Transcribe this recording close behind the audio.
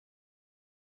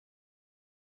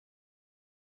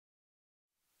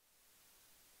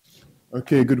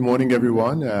Okay, good morning,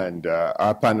 everyone. And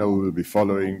our panel will be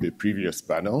following the previous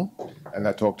panel, and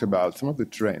I talked about some of the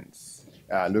trends.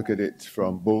 Look at it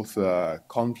from both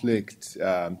conflict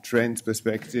trends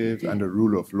perspective and a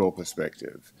rule of law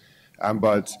perspective.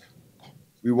 But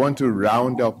we want to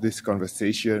round up this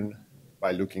conversation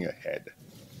by looking ahead.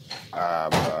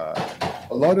 A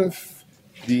lot of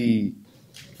the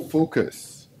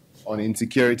focus on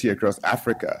insecurity across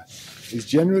Africa is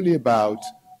generally about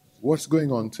what's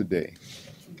going on today.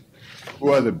 Who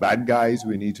are the bad guys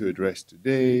we need to address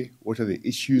today? What are the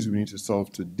issues we need to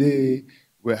solve today?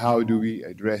 How do we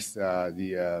address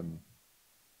the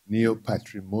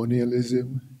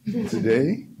neo-patrimonialism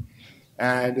today?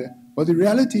 But the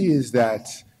reality is that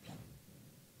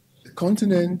the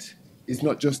continent is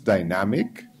not just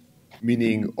dynamic,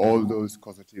 meaning all those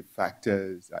causative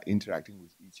factors are interacting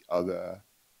with each other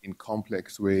in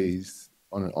complex ways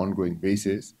on an ongoing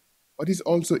basis, but it's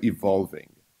also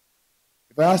evolving.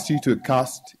 If I asked you to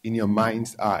cast in your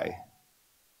mind's eye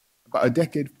about a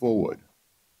decade forward,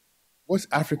 what's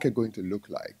Africa going to look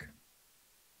like?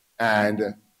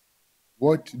 And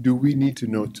what do we need to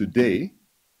know today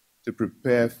to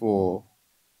prepare for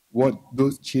what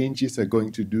those changes are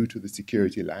going to do to the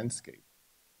security landscape?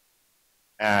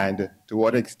 And to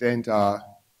what extent are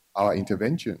our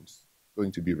interventions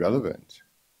going to be relevant,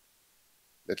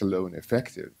 let alone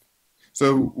effective?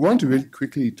 So we want to really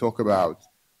quickly talk about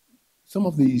some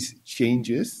of these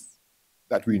changes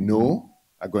that we know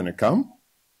are going to come,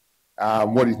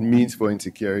 what it means for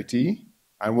insecurity,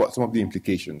 and what some of the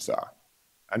implications are.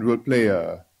 And we'll play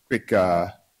a quick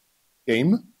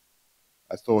game,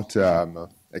 a thought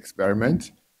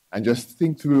experiment, and just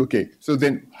think through, okay, so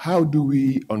then how do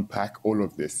we unpack all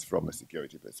of this from a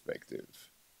security perspective?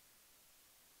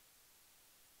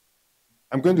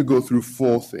 I'm going to go through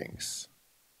 4 things.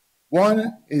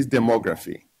 One is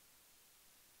demography.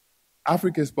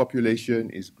 Africa's population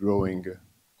is growing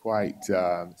quite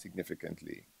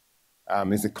significantly.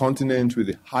 It's a continent with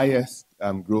the highest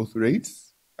growth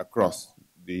rates across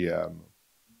the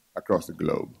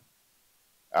globe.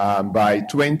 By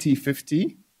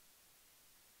 2050,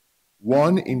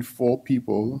 1 in 4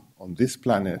 people on this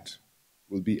planet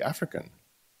will be African.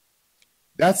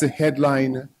 That's a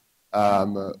headline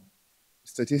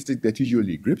statistic that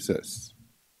usually grips us.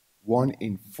 1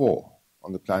 in 4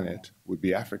 on the planet would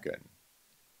be African.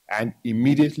 And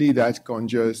immediately that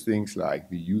conjures things like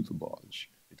the youth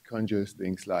bulge. It conjures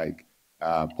things like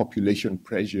population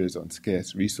pressures on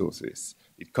scarce resources.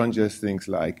 It conjures things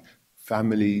like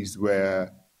families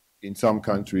where, in some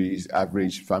countries,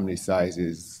 average family size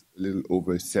is a little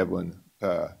over 7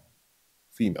 per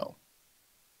female.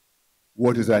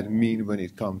 What does that mean when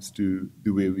it comes to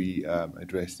the way we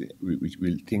address it, which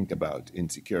we'll think about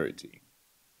insecurity?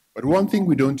 But one thing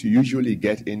we don't usually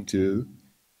get into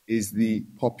is the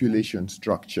population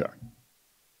structure.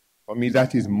 For me,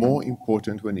 that is more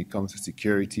important when it comes to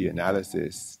security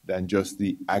analysis than just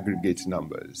the aggregate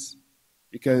numbers.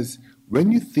 Because when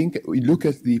we look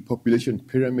at the population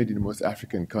pyramid in most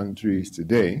African countries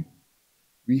today,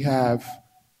 we have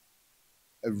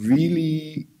a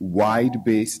really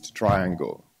wide-based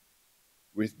triangle,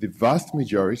 with the vast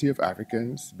majority of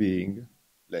Africans being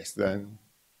less than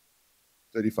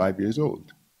 35 years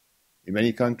old. In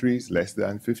many countries, less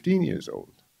than 15 years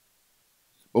old.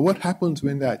 But what happens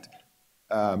when that,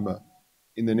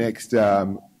 in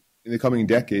the coming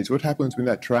decades, what happens when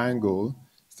that triangle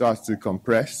starts to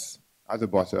compress at the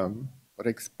bottom, but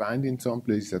expand in some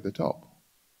places at the top?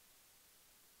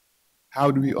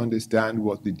 How do we understand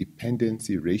what the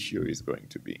dependency ratio is going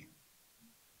to be?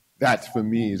 That, for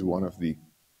me, is one of the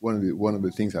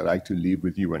things I like to leave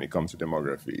with you when it comes to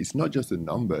demography. It's not just the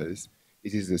numbers;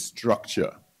 it is the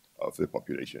structure of the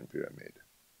population pyramid.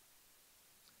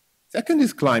 Second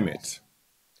is climate.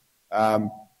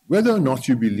 Whether or not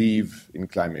you believe in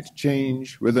climate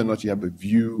change, whether or not you have a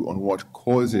view on what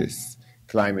causes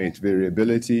climate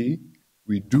variability,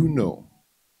 we do know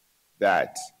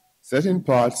that certain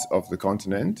parts of the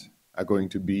continent are going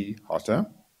to be hotter,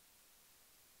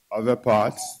 other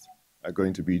parts are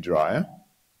going to be drier.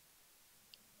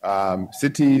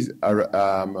 Cities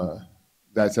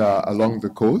that are along the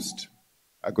coast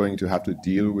are going to have to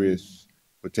deal with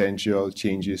potential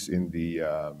changes in the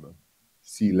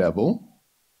sea level.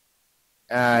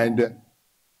 And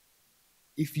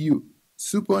if you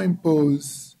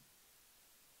superimpose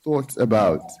thoughts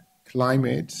about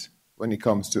climate when it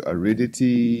comes to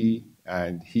aridity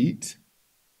and heat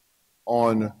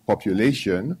on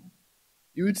population,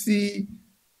 you would see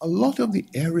a lot of the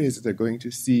areas that are going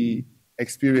to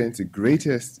experience the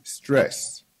greatest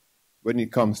stress when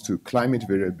it comes to climate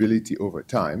variability over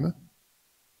time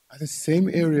are the same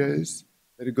areas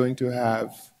that are going to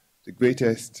have the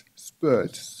greatest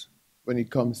spurts when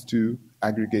it comes to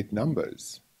aggregate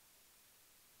numbers.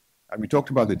 And we talked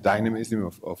about the dynamism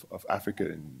of Africa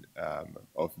and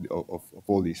of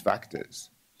all these factors.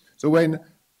 So when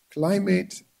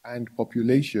climate and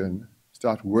population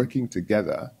start working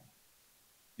together,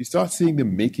 you start seeing the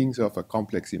makings of a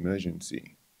complex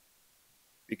emergency.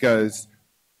 Because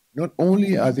not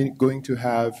only are they going to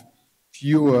have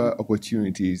fewer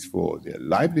opportunities for their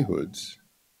livelihoods,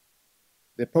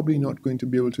 they're probably not going to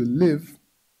be able to live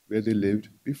where they lived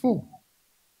before.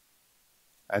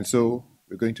 And so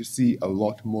we're going to see a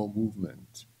lot more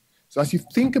movement. So as you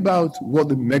think about what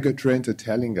the megatrends are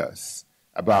telling us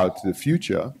about the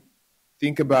future,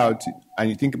 think about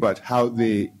how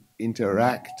they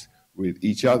interact with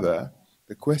each other,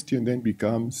 the question then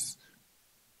becomes,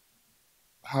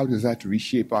 how does that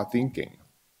reshape our thinking?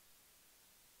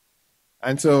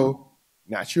 And so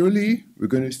naturally, we're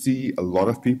going to see a lot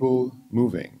of people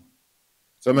moving.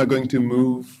 Some are going to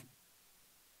move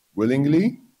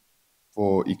willingly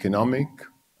for economic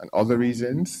and other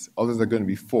reasons. Others are going to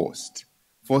be forced.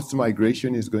 Forced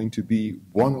migration is going to be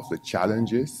one of the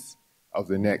challenges of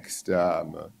the next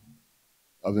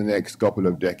couple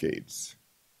of decades,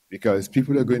 because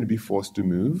people are going to be forced to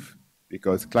move,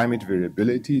 because climate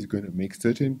variability is going to make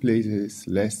certain places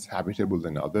less habitable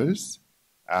than others.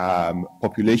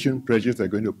 Population pressures are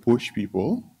going to push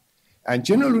people. And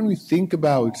generally, when we think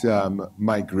about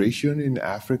migration in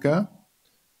Africa,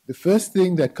 the first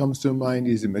thing that comes to mind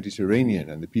is the Mediterranean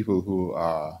and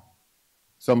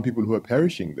some people who are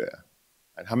perishing there,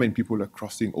 and how many people are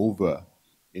crossing over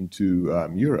into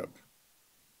Europe.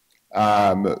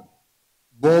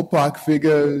 Ballpark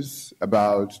figures,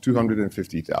 about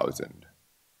 250,000.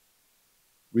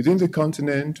 Within the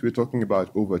continent, we're talking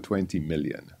about over 20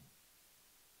 million.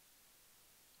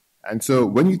 And so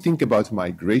when you think about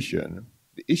migration,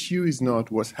 the issue is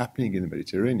not what's happening in the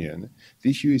Mediterranean.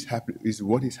 The issue is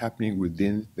what is happening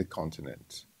within the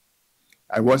continent.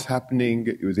 And what's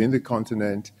happening within the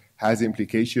continent has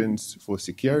implications for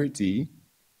security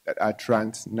that are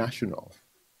transnational,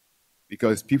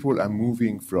 because people are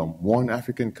moving from one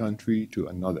African country to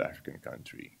another African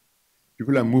country.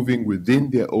 People are moving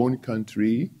within their own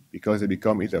country because they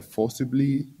become either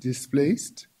forcibly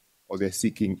displaced or they're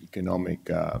seeking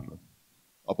economic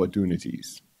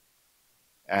opportunities.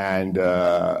 And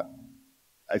I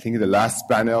think in the last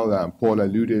panel, Paul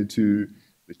alluded to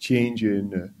the change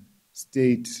in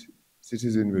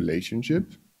state-citizen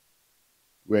relationship,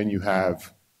 when you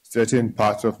have certain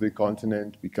parts of the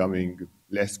continent becoming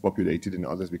less populated and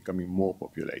others becoming more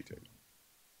populated.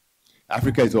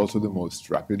 Africa is also the most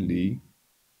rapidly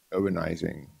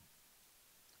urbanizing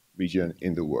region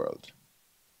in the world.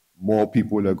 More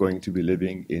people are going to be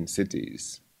living in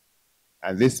cities.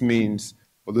 And this means,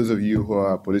 for those of you who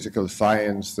are political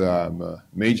science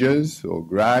majors or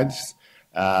grads,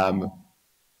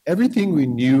 everything we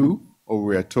knew or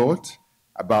were taught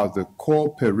about the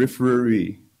core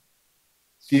periphery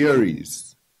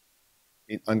theories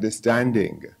in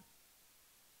understanding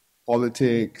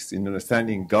politics, in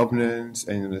understanding governance,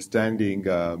 and in understanding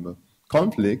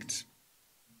conflict,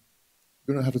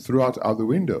 we're going to have to throw out the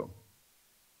window,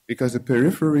 because the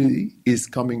periphery is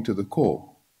coming to the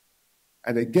core.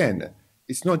 And again,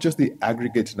 it's not just the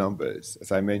aggregate numbers,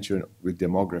 as I mentioned with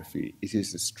demography, it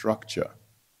is the structure.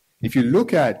 If you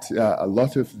look at a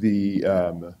lot of the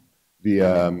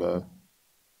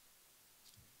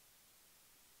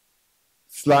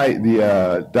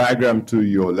diagram to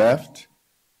your left,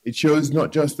 it shows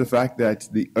not just the fact that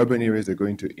the urban areas are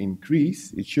going to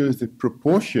increase, it shows the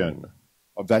proportion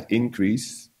of that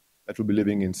increase that will be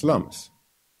living in slums,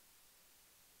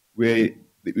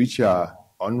 which are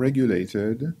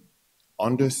unregulated,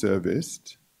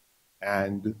 underserviced,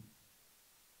 and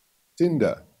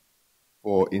tinder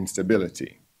for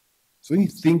instability. So when you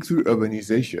think through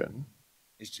urbanization,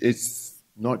 it's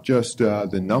not just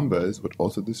the numbers, but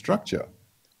also the structure.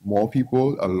 More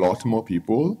people, a lot more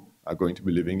people, are going to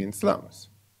be living in slums.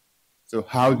 So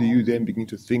how do you then begin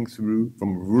to think through,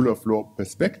 from a rule of law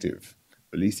perspective,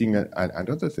 policing and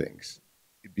other things?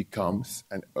 It becomes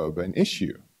an urban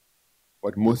issue.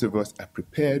 But most of us are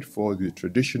prepared for the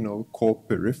traditional core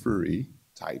periphery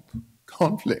type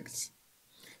conflicts.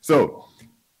 So,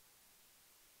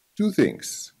 two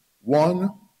things.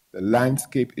 One, the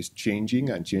landscape is changing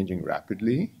and changing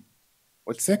rapidly.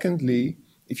 But secondly,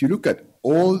 if you look at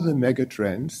all the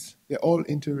megatrends, they're all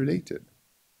interrelated.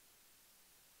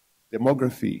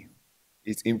 Demography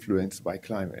is influenced by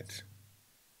climate.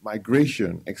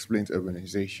 Migration explains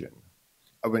urbanization.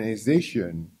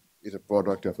 Urbanization is a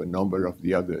product of a number of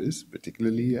the others,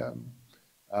 particularly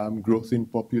growth in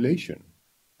population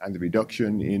and the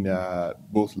reduction in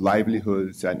both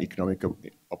livelihoods and economic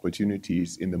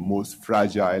opportunities in the most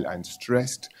fragile and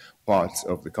stressed parts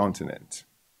of the continent.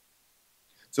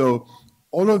 So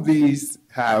all of these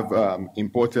have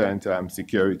important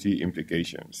security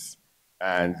implications,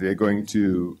 and they're going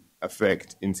to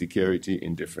affect insecurity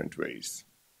in different ways.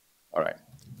 All right.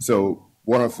 So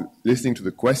listening to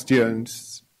the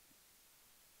questions,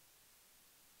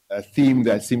 a theme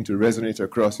that seemed to resonate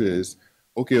across is,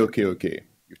 okay,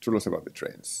 you've told us about the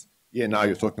trends. Yeah, now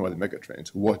you're talking about the megatrends.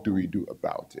 What do we do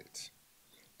about it?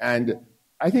 And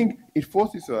I think it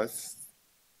forces us,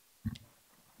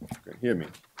 you can hear me,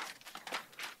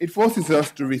 it forces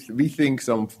us to rethink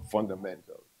some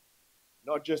fundamentals,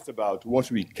 not just about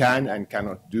what we can and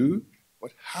cannot do,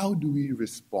 but how do we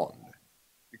respond?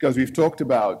 Because we've talked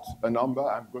about a number,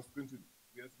 we're just going to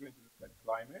look at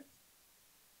climate.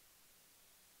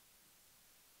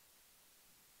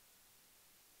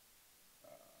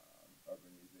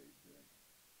 Urbanization.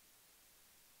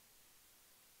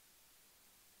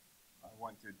 I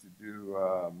wanted to do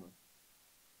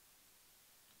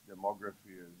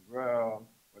demography as well,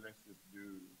 but let's just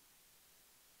do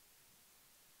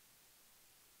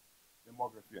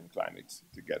demography and climate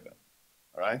together,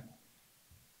 all right?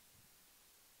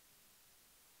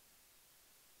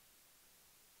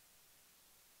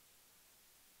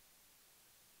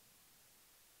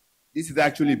 This is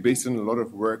actually based on a lot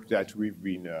of work that we've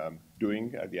been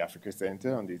doing at the Africa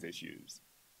Center on these issues.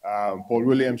 Paul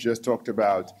Williams just talked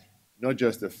about not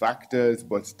just the factors,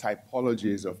 but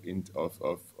typologies of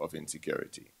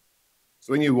insecurity.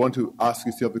 So when you want to ask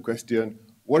yourself the question,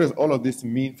 what does all of this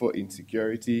mean for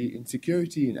insecurity?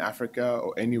 Insecurity in Africa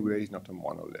or anywhere is not a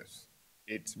monolith.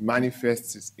 It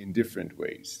manifests in different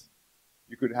ways.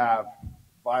 You could have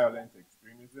violent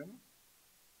extremism.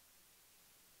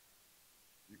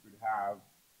 You could have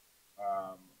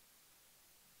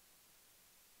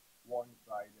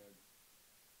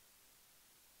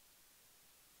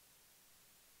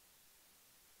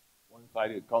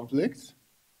one-sided conflicts.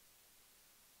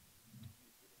 You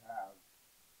could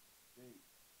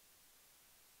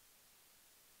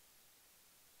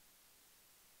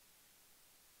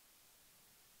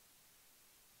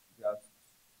have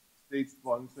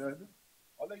state-sponsored,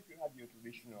 or like you have your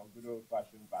traditional good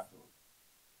old-fashioned battles,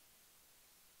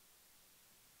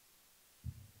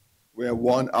 where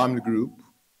one armed group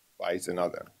fights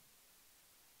another.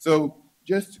 So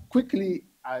just quickly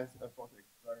as a thought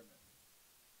experiment,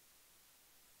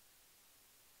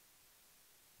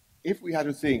 if we had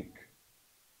to think,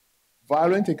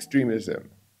 violent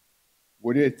extremism,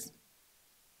 would it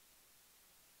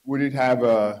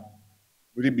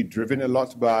be driven a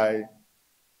lot by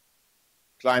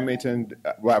climate and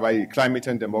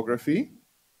demography?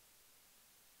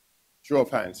 Show of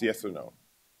hands, yes or no?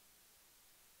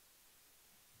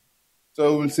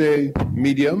 So we'll say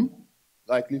medium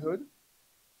likelihood.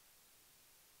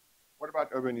 What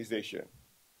about urbanization?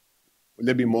 Will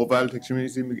there be more violent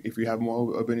extremism if we have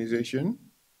more urbanization?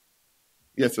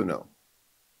 Yes or no?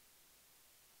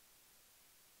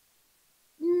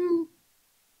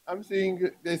 I'm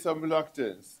seeing there's some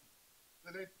reluctance.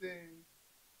 So let's say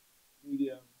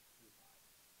medium to high.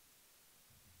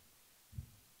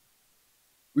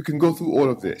 We can go through all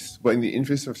of this, but in the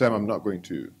interest of time, I'm not going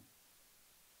to.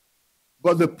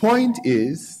 But the point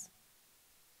is,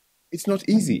 it's not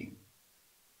easy.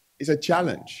 It's a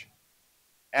challenge.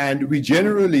 And we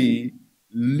generally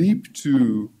leap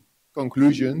to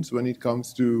conclusions when it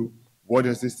comes to what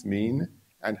does this mean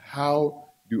and how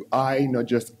do I not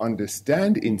just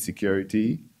understand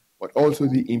insecurity, but also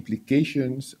the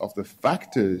implications of the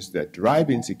factors that drive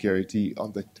insecurity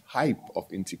on the type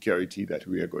of insecurity that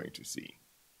we are going to see.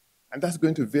 And that's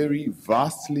going to vary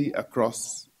vastly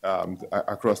across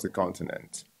the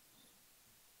continent.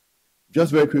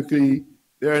 Just very quickly,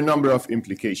 there are a number of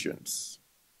implications.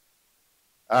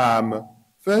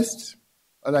 First,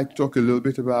 I'd like to talk a little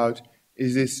bit about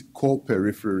is this core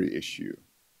periphery issue.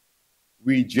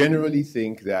 We generally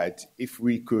think that if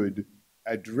we could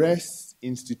address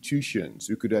institutions,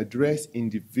 we could address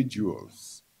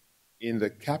individuals in the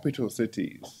capital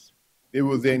cities, they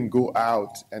will then go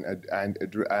out and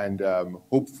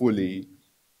hopefully,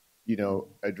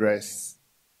 address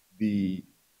the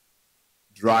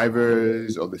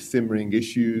drivers or the simmering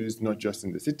issues, not just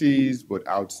in the cities, but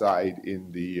outside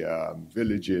in the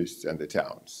villages and the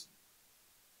towns.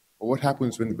 But what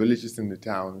happens when the villages and the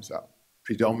towns are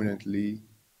predominantly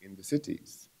in the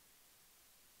cities?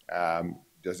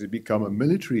 Does it become a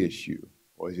military issue,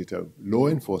 or is it a law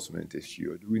enforcement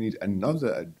issue, or do we need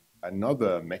another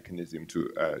mechanism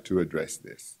to address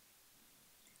this?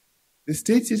 the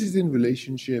state-citizen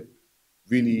relationship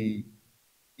really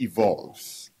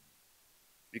evolves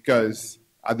because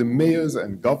are the mayors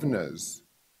and governors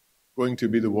going to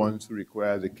be the ones who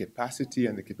require the capacity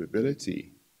and the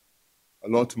capability a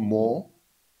lot more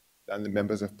than the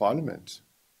members of parliament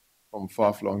from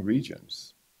far-flung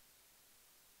regions?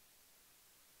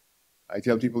 I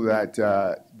tell people that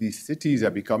these cities are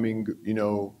becoming,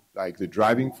 like the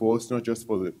driving force, not just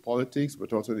for the politics,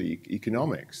 but also the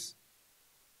economics.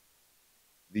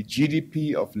 The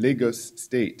GDP of Lagos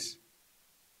State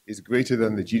is greater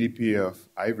than the GDP of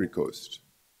Ivory Coast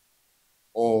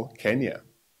or Kenya.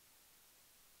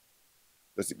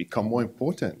 Does it become more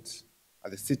important? Are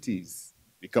the cities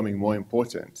becoming more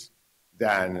important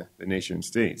than the nation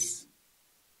states?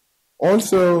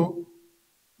 Also,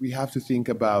 we have to think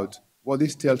about what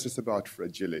this tells us about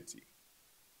fragility.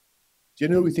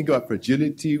 Generally, we think about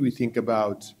fragility, we think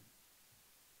about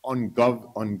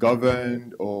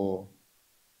ungoverned or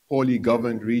poorly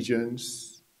governed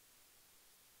regions.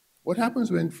 What happens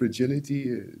when fragility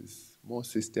is more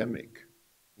systemic?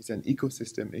 It's an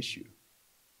ecosystem issue.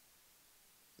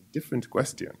 A different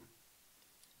question.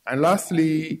 And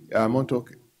lastly,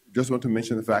 just want to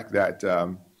mention the fact that,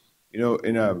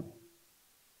 in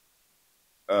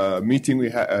a meeting we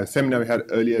had, a seminar we had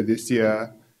earlier this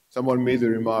year, someone made the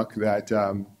remark that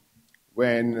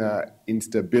when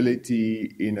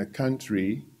instability in a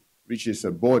country reaches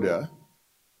a border,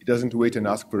 it doesn't wait and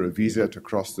ask for a visa to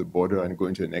cross the border and go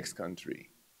into the next country.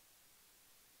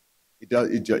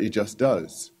 It just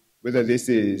does. Whether this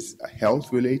is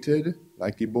health-related,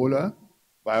 like Ebola,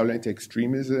 violent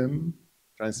extremism,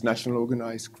 transnational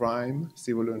organized crime,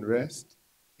 civil unrest,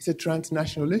 it's a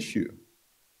transnational issue.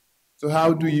 So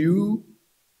how do you,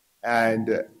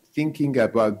 and thinking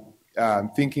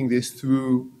this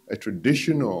through a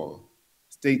traditional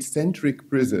state-centric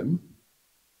prism,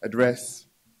 address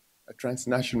a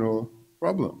transnational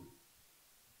problem?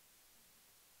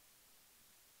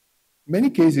 In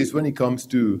many cases, when it comes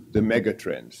to the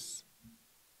megatrends,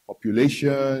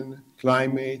 population,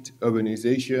 climate,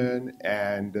 urbanization,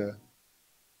 and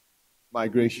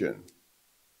migration,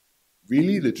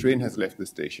 really the train has left the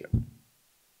station.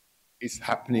 It's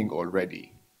happening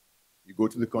already. You go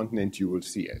to the continent, you will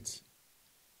see it.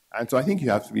 And so I think you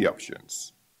have three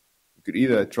options. You could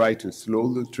either try to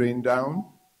slow the train down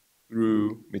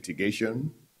through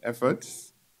mitigation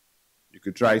efforts. You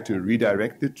could try to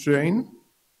redirect the train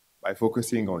by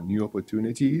focusing on new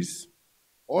opportunities,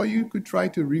 or you could try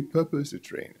to repurpose the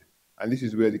train. And this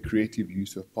is where the creative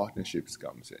use of partnerships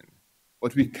comes in.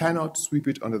 But we cannot sweep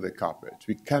it under the carpet.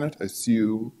 We cannot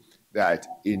assume that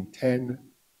in 10,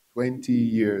 20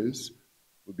 years,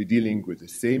 we'll be dealing with the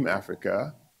same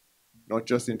Africa, not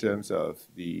just in terms of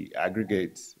the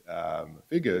aggregate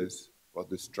figures, but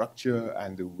the structure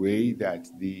and the way that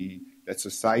that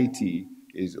society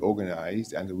is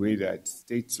organized and the way that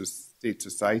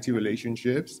state-society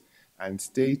relationships and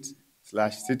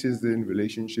state/citizen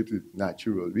relationships with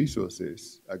natural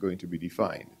resources are going to be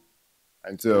defined.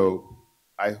 And so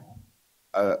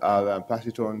I'll pass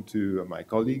it on to my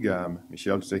colleague,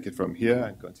 Michelle, to take it from here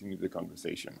and continue the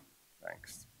conversation.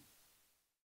 Thanks.